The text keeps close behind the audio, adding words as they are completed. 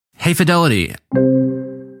Hey, Fidelity.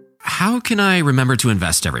 How can I remember to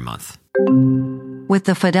invest every month? With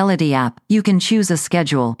the Fidelity app, you can choose a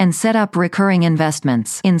schedule and set up recurring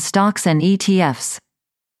investments in stocks and ETFs.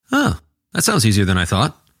 Oh, that sounds easier than I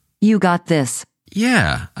thought. You got this.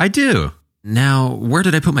 Yeah, I do. Now, where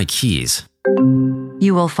did I put my keys?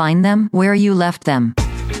 You will find them where you left them.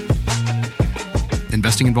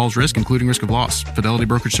 Investing involves risk, including risk of loss. Fidelity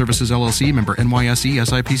Brokerage Services, LLC, member NYSE,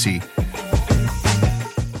 SIPC.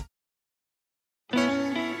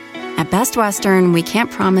 At Best Western, we can't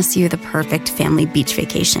promise you the perfect family beach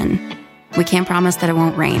vacation. We can't promise that it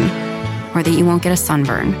won't rain, or that you won't get a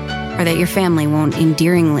sunburn, or that your family won't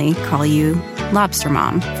endearingly call you Lobster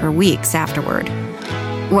Mom for weeks afterward.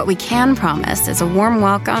 What we can promise is a warm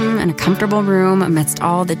welcome and a comfortable room amidst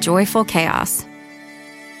all the joyful chaos.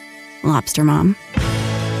 Lobster Mom.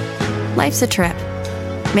 Life's a trip.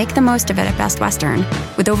 Make the most of it at Best Western,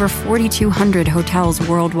 with over 4,200 hotels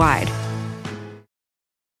worldwide.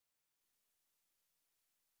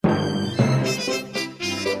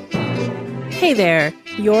 Hey there,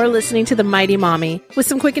 you're listening to The Mighty Mommy with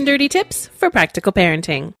some quick and dirty tips for practical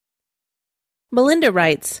parenting. Melinda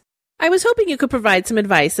writes, I was hoping you could provide some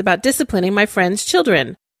advice about disciplining my friend's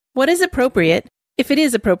children. What is appropriate, if it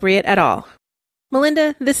is appropriate at all?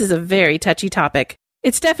 Melinda, this is a very touchy topic.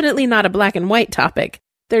 It's definitely not a black and white topic.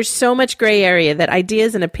 There's so much gray area that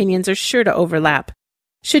ideas and opinions are sure to overlap.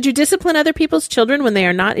 Should you discipline other people's children when they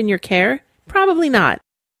are not in your care? Probably not.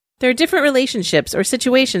 There are different relationships or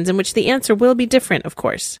situations in which the answer will be different, of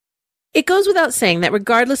course. It goes without saying that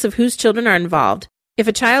regardless of whose children are involved, if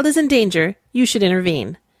a child is in danger, you should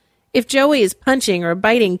intervene. If Joey is punching or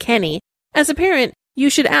biting Kenny, as a parent,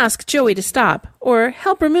 you should ask Joey to stop or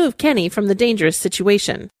help remove Kenny from the dangerous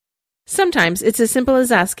situation. Sometimes it's as simple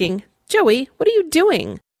as asking, Joey, what are you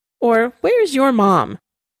doing? Or, where's your mom?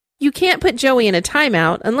 You can't put Joey in a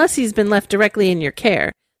timeout unless he's been left directly in your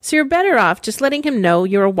care, so you're better off just letting him know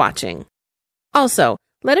you're watching. Also,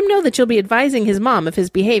 let him know that you'll be advising his mom of his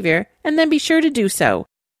behavior, and then be sure to do so.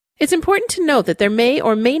 It's important to note that there may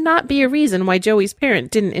or may not be a reason why Joey's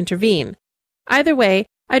parent didn't intervene. Either way,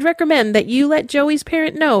 I'd recommend that you let Joey's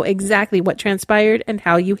parent know exactly what transpired and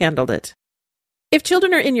how you handled it. If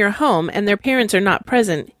children are in your home and their parents are not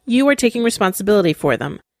present, you are taking responsibility for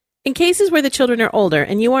them. In cases where the children are older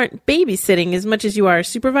and you aren't babysitting as much as you are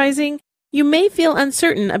supervising, you may feel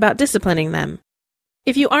uncertain about disciplining them.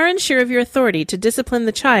 If you are unsure of your authority to discipline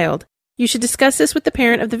the child, you should discuss this with the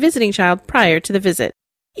parent of the visiting child prior to the visit.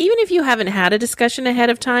 Even if you haven't had a discussion ahead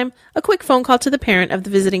of time, a quick phone call to the parent of the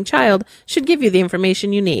visiting child should give you the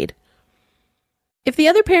information you need. If the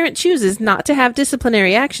other parent chooses not to have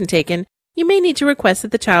disciplinary action taken, you may need to request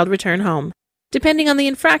that the child return home. Depending on the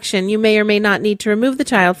infraction, you may or may not need to remove the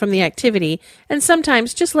child from the activity, and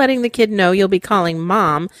sometimes just letting the kid know you'll be calling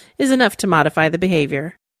mom is enough to modify the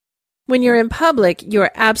behavior. When you're in public, you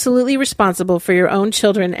are absolutely responsible for your own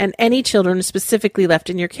children and any children specifically left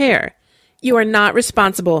in your care. You are not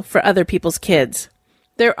responsible for other people's kids.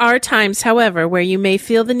 There are times, however, where you may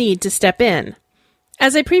feel the need to step in.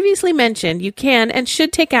 As I previously mentioned, you can and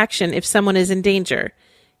should take action if someone is in danger.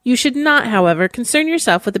 You should not, however, concern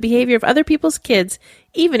yourself with the behavior of other people's kids,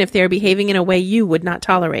 even if they are behaving in a way you would not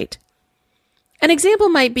tolerate. An example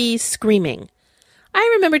might be screaming. I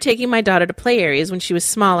remember taking my daughter to play areas when she was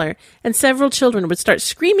smaller, and several children would start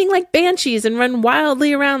screaming like banshees and run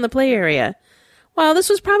wildly around the play area. While this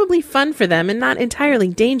was probably fun for them and not entirely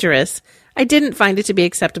dangerous, I didn't find it to be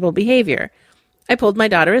acceptable behavior. I pulled my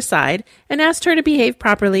daughter aside and asked her to behave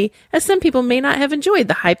properly, as some people may not have enjoyed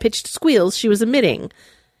the high-pitched squeals she was emitting.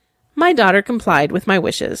 My daughter complied with my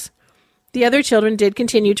wishes. The other children did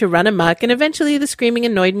continue to run amok, and eventually the screaming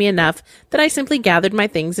annoyed me enough that I simply gathered my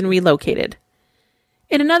things and relocated.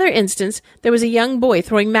 In another instance, there was a young boy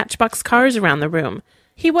throwing matchbox cars around the room.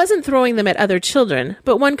 He wasn't throwing them at other children,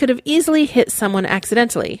 but one could have easily hit someone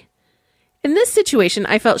accidentally. In this situation,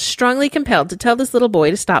 I felt strongly compelled to tell this little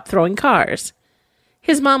boy to stop throwing cars.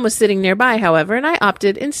 His mom was sitting nearby, however, and I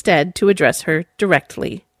opted instead to address her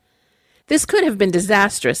directly. This could have been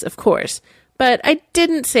disastrous, of course, but I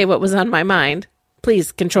didn't say what was on my mind.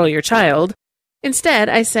 Please control your child. Instead,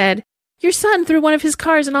 I said, Your son threw one of his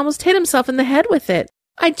cars and almost hit himself in the head with it.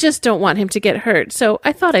 I just don't want him to get hurt, so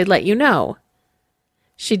I thought I'd let you know.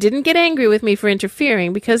 She didn't get angry with me for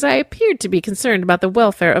interfering because I appeared to be concerned about the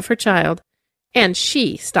welfare of her child, and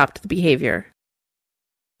she stopped the behavior.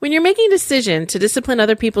 When you're making a decision to discipline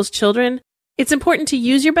other people's children, it's important to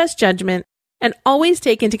use your best judgment and always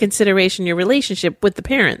take into consideration your relationship with the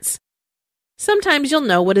parents. Sometimes you'll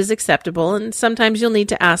know what is acceptable, and sometimes you'll need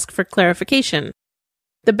to ask for clarification.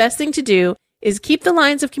 The best thing to do is keep the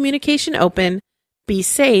lines of communication open, be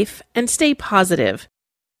safe, and stay positive.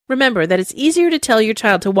 Remember that it's easier to tell your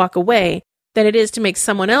child to walk away than it is to make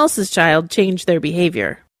someone else's child change their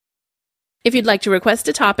behavior. If you'd like to request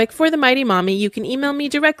a topic for the Mighty Mommy, you can email me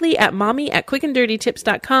directly at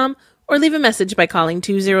mommy@quickanddirtytips.com or leave a message by calling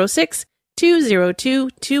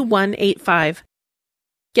 206-202-2185.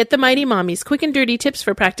 Get the Mighty Mommy's Quick and Dirty Tips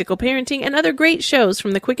for Practical Parenting and other great shows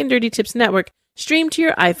from the Quick and Dirty Tips Network streamed to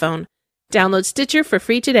your iPhone. Download Stitcher for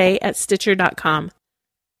free today at Stitcher.com.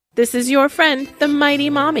 This is your friend, the Mighty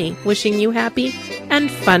Mommy, wishing you happy and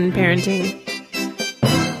fun parenting.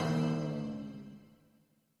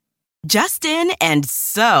 Just in and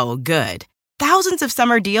so good. Thousands of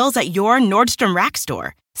summer deals at your Nordstrom Rack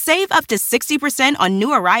store. Save up to 60% on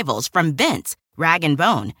new arrivals from Vince, Rag &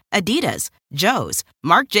 Bone, Adidas, Joe's,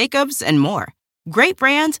 Marc Jacobs, and more. Great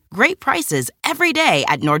brands, great prices every day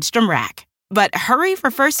at Nordstrom Rack. But hurry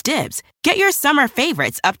for first dibs. Get your summer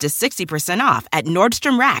favorites up to 60% off at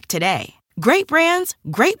Nordstrom Rack today. Great brands,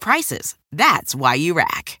 great prices. That's why you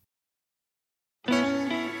rack.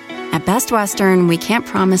 At Best Western, we can't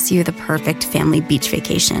promise you the perfect family beach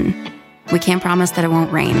vacation. We can't promise that it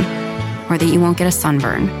won't rain, or that you won't get a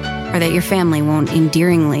sunburn, or that your family won't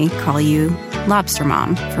endearingly call you Lobster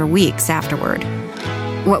Mom for weeks afterward.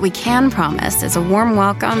 What we can promise is a warm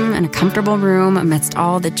welcome and a comfortable room amidst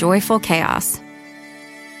all the joyful chaos.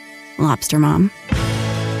 Lobster Mom.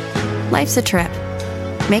 Life's a trip.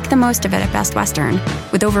 Make the most of it at Best Western,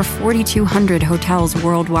 with over 4,200 hotels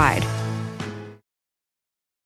worldwide.